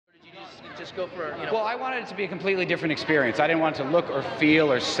just go for, you know? Well, I wanted it to be a completely different experience. I didn't want it to look or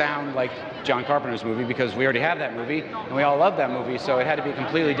feel or sound like John Carpenter's movie because we already have that movie and we all love that movie, so it had to be a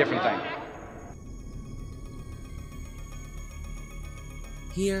completely different thing.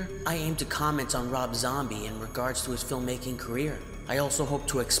 Here, I aim to comment on Rob Zombie in regards to his filmmaking career. I also hope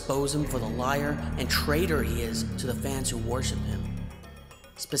to expose him for the liar and traitor he is to the fans who worship him.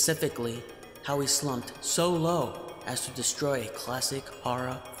 Specifically, how he slumped so low as to destroy a classic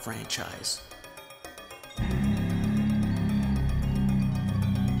horror franchise.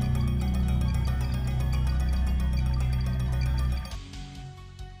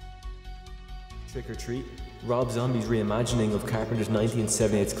 Trick or Treat, Rob Zombie's reimagining of Carpenter's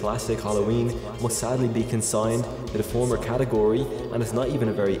 1978 classic Halloween must sadly be consigned to the former category, and it's not even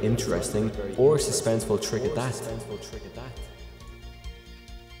a very interesting or suspenseful trick at that.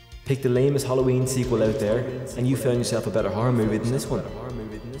 Pick the lamest Halloween sequel out there, and you found yourself a better horror movie than this one.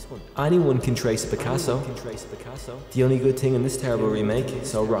 Anyone can trace a Picasso. The only good thing in this terrible remake,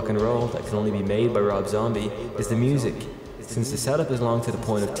 so rock and roll, that can only be made by Rob Zombie, is the music, since the setup is long to the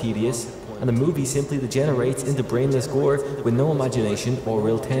point of tedious, and the movie simply degenerates into brainless gore with no imagination or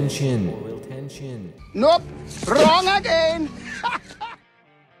real tension. Nope, wrong again!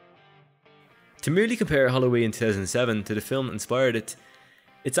 To merely compare Halloween 2007 to the film that inspired it,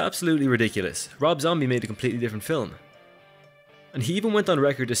 it's absolutely ridiculous. Rob Zombie made a completely different film. And he even went on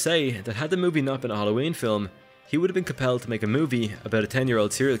record to say that had the movie not been a Halloween film, he would have been compelled to make a movie about a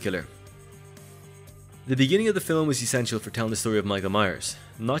 10-year-old serial killer. The beginning of the film was essential for telling the story of Michael Myers.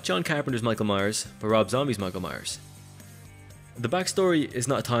 Not John Carpenter's Michael Myers, but Rob Zombie's Michael Myers. The backstory is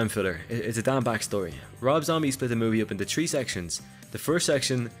not a time filler, it's a damn backstory. Rob Zombie split the movie up into 3 sections. The first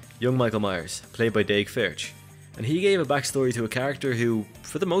section, young Michael Myers, played by Daeg Faerch. And he gave a backstory to a character who,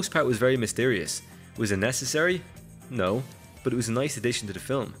 for the most part, was very mysterious. Was it necessary? No, but it was a nice addition to the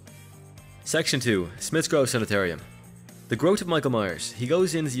film. Section 2, Smith's Grove Sanitarium. The growth of Michael Myers. He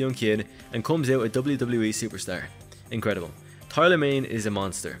goes in as a young kid and comes out a WWE superstar. Incredible. Tyler Mane is a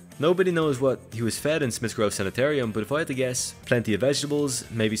monster. Nobody knows what he was fed in Smith's Grove Sanitarium, but if I had to guess, plenty of vegetables,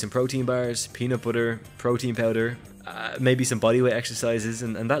 maybe some protein bars, peanut butter, protein powder, maybe some bodyweight exercises,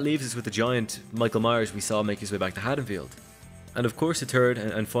 and that leaves us with the giant Michael Myers we saw make his way back to Haddonfield. And of course the third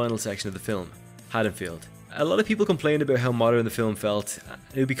and final section of the film, Haddonfield. A lot of people complained about how modern the film felt.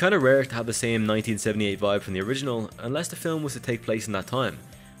 It would be kind of rare to have the same 1978 vibe from the original, unless the film was to take place in that time.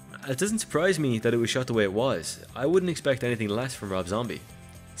 It doesn't surprise me that it was shot the way it was. I wouldn't expect anything less from Rob Zombie.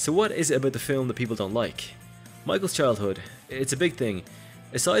 So what is it about the film that people don't like? Michael's childhood, it's a big thing.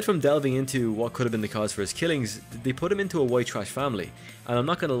 Aside from delving into what could have been the cause for his killings, they put him into a white trash family, and I'm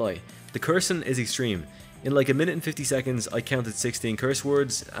not gonna lie, the cursing is extreme. In like a minute and 50 seconds, I counted 16 curse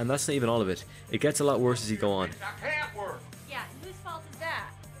words, and that's not even all of it. It gets a lot worse as you go on. I can't work. Yeah, whose fault is that?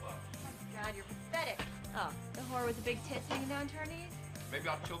 Oh my god, you're pathetic. Oh, the whore with the big tits hanging down to her knees? Maybe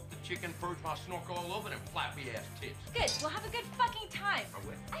I'll choke the chicken, purge my snorkel all over them flappy ass tits. Good, we'll have a good fucking time. I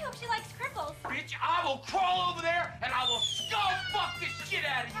will. I hope she likes cripples. Bitch, I will crawl over there and I will skull fuck the shit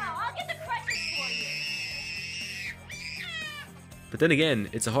out of you. Oh, I'll get the crutches for you. But then again,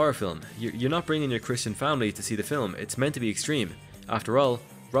 it's a horror film. You're not bringing your Christian family to see the film. It's meant to be extreme. After all,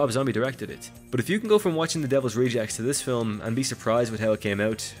 Rob Zombie directed it. But if you can go from watching The Devil's Rejects to this film and be surprised with how it came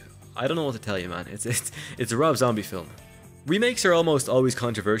out, I don't know what to tell you, man. It's a Rob Zombie film. Remakes are almost always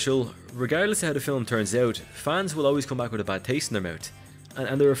controversial. Regardless of how the film turns out, fans will always come back with a bad taste in their mouth.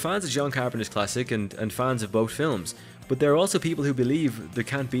 And there are fans of John Carpenter's classic and fans of both films. But there are also people who believe there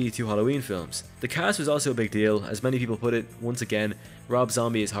can't be 2 Halloween films. The cast was also a big deal. As many people put it, once again, Rob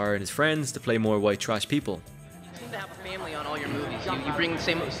Zombie is hiring his friends to play more white trash people. You seem to have a family on all your movies. You bring the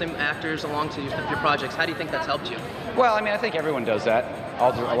same actors along to your projects. How do you think that's helped you? Well, I mean, I think everyone does that.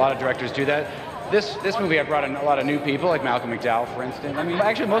 A lot of directors do that. This movie, I brought in a lot of new people, like Malcolm McDowell, for instance. I mean,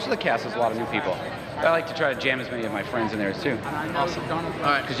 actually, most of the cast is a lot of new people. I like to try to jam as many of my friends in there, too. Awesome. All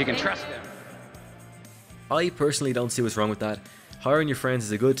right. Because you can trust them. I personally don't see what's wrong with that. Hiring your friends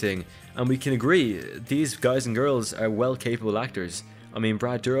is a good thing, and we can agree, these guys and girls are well capable actors. I mean,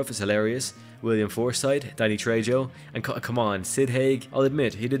 Brad Dourif is hilarious, William Forsythe, Danny Trejo, and come on, Sid Haig. I'll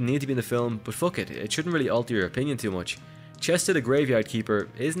admit, he didn't need to be in the film, but fuck it, it shouldn't really alter your opinion too much. Chester the Graveyard Keeper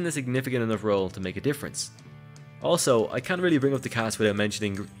isn't a significant enough role to make a difference. Also, I can't really bring up the cast without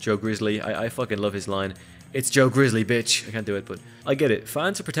mentioning Joe Grizzly. I fucking love his line. It's Joe Grizzly, bitch. I can't do it, but I get it.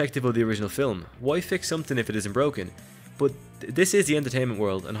 Fans are protective of the original film. Why fix something if it isn't broken? But this is the entertainment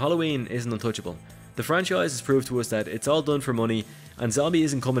world, and Halloween isn't untouchable. The franchise has proved to us that it's all done for money, and Zombie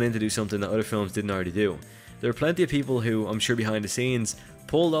isn't coming in to do something that other films didn't already do. There are plenty of people who, I'm sure behind the scenes,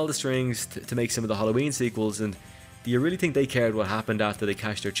 pulled all the strings to make some of the Halloween sequels, and Do you really think they cared what happened after they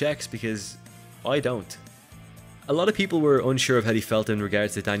cashed their checks? Because I don't. A lot of people were unsure of how they felt in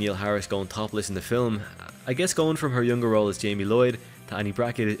regards to Danielle Harris going topless in the film. I guess going from her younger role as Jamie Lloyd to Annie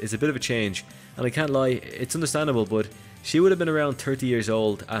Brackett is a bit of a change, and I can't lie, it's understandable, but she would have been around 30 years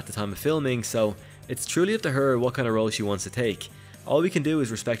old at the time of filming, so it's truly up to her what kind of role she wants to take. All we can do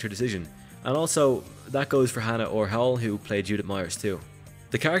is respect her decision, and also that goes for Hannah Orr-Hall, who played Judith Myers too.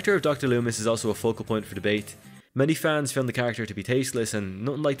 The character of Dr. Loomis is also a focal point for debate. Many fans found the character to be tasteless and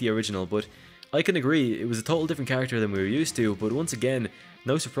nothing like the original, but I can agree, it was a total different character than we were used to, but once again,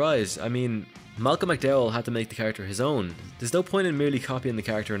 no surprise. I mean, Malcolm McDowell had to make the character his own. There's no point in merely copying the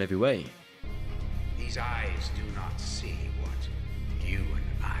character in every way. These eyes do not see what you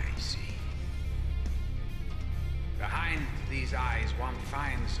and I see. Behind these eyes one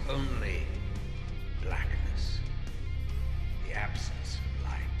finds only blackness, the absence of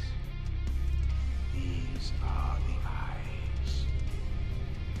light. These are the eyes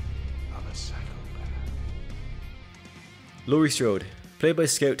of a psychopath. Laurie Strode, played by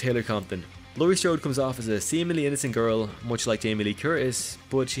Scout Taylor-Compton. Laurie Strode comes off as a seemingly innocent girl, much like Jamie Lee Curtis,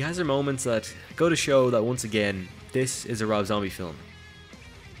 but she has her moments that go to show that once again, this is a Rob Zombie film.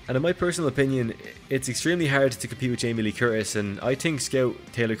 And in my personal opinion, it's extremely hard to compete with Jamie Lee Curtis, and I think Scout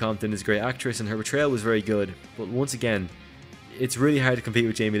Taylor-Compton is a great actress and her portrayal was very good, but once again, it's really hard to compete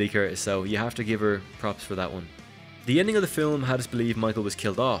with Jamie Lee Curtis, so you have to give her props for that one. The ending of the film had us believe Michael was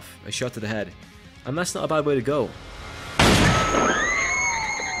killed off, a shot to the head, and that's not a bad way to go.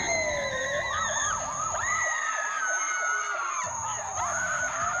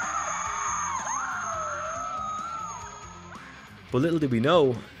 But little did we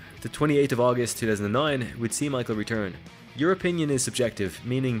know, the 28th of August 2009 would see Michael return. Your opinion is subjective,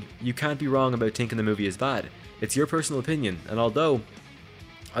 meaning you can't be wrong about thinking the movie is bad. It's your personal opinion, and although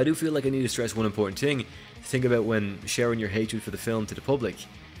I do feel like I need to stress one important thing to think about when sharing your hatred for the film to the public.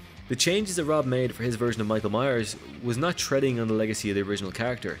 The changes that Rob made for his version of Michael Myers was not treading on the legacy of the original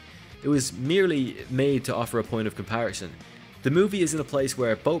character. It was merely made to offer a point of comparison. The movie is in a place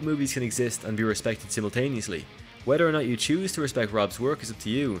where both movies can exist and be respected simultaneously. Whether or not you choose to respect Rob's work is up to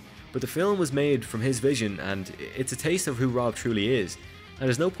you, but the film was made from his vision and it's a taste of who Rob truly is. And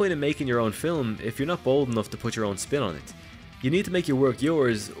there's no point in making your own film if you're not bold enough to put your own spin on it. You need to make your work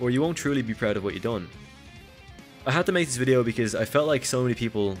yours or you won't truly be proud of what you've done. I had to make this video because I felt like so many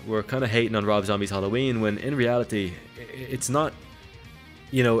people were kind of hating on Rob Zombie's Halloween when in reality it's not,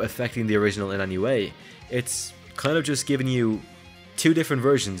 you know, affecting the original in any way. It's kind of just giving you two different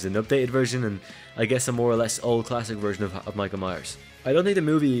versions, an updated version and I guess a more or less old classic version of Michael Myers. I don't think the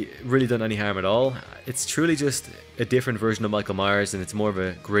movie really done any harm at all. It's truly just a different version of Michael Myers and it's more of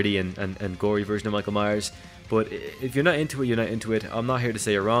a gritty and gory version of Michael Myers. But if you're not into it, you're not into it. I'm not here to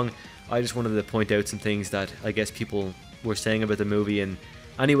say you're wrong. I just wanted to point out some things that I guess people were saying about the movie. And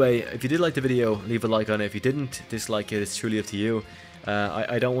anyway, if you did like the video, leave a like on it. If you didn't dislike it, it's truly up to you.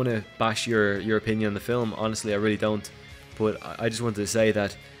 I don't want to bash your opinion on the film. Honestly, I really don't. But I just wanted to say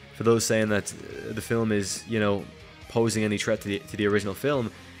that for those saying that the film is, you know, posing any threat to the original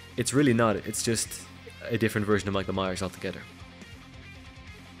film, it's really not. It's just a different version of Michael Myers altogether.